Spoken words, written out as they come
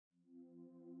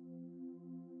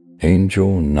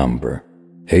Angel number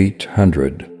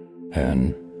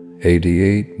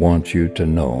 888 wants you to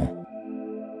know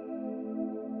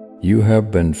you have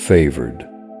been favored.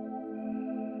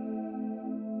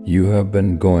 You have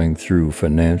been going through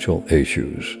financial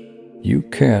issues. You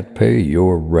can't pay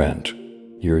your rent.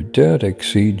 Your debt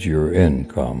exceeds your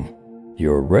income.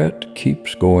 Your rent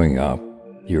keeps going up.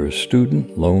 Your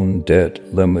student loan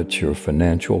debt limits your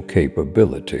financial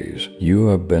capabilities. You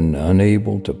have been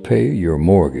unable to pay your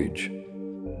mortgage.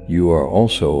 You are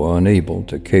also unable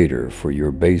to cater for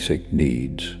your basic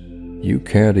needs. You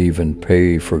can't even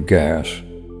pay for gas.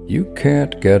 You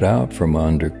can't get out from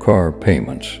under car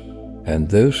payments. And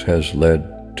this has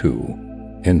led to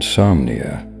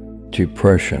insomnia,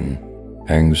 depression,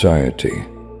 anxiety,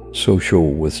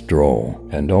 social withdrawal,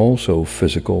 and also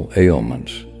physical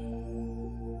ailments.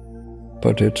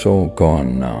 But it's all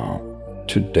gone now.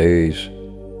 2 days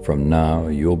from now,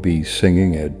 you'll be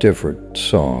singing a different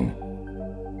song.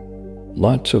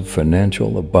 Lots of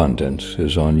financial abundance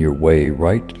is on your way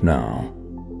right now.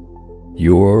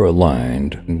 You're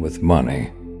aligned with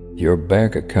money. Your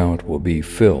bank account will be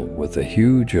filled with a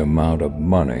huge amount of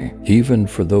money. Even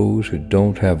for those who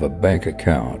don't have a bank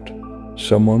account,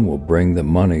 someone will bring the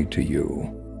money to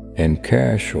you, in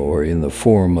cash or in the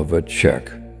form of a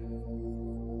check.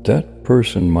 That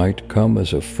person might come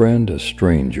as a friend, a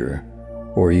stranger,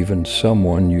 or even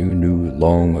someone you knew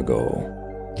long ago.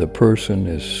 The person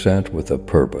is sent with a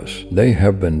purpose. They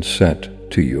have been sent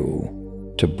to you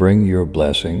to bring your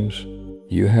blessings.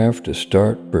 You have to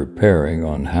start preparing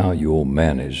on how you'll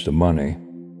manage the money.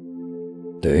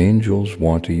 The angels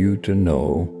want you to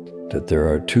know that there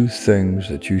are 2 things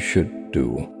that you should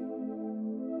do.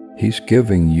 He's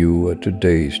giving you a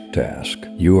today's task.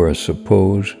 You are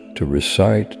supposed to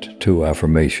recite 2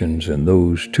 affirmations in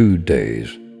those 2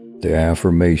 days. The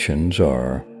affirmations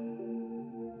are,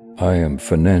 I am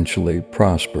financially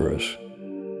prosperous.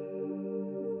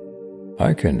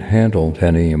 I can handle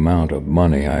any amount of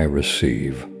money I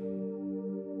receive.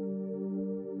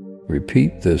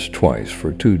 Repeat this twice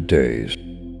for 2 days.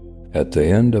 At the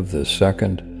end of the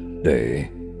 2nd day,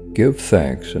 give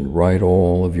thanks and write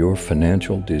all of your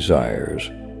financial desires.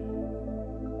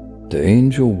 The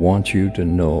angel wants you to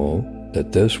know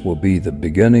that this will be the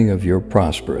beginning of your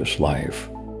prosperous life,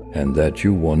 and that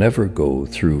you will never go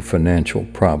through financial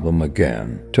problem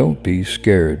again. Don't be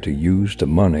scared to use the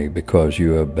money because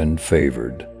you have been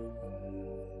favored.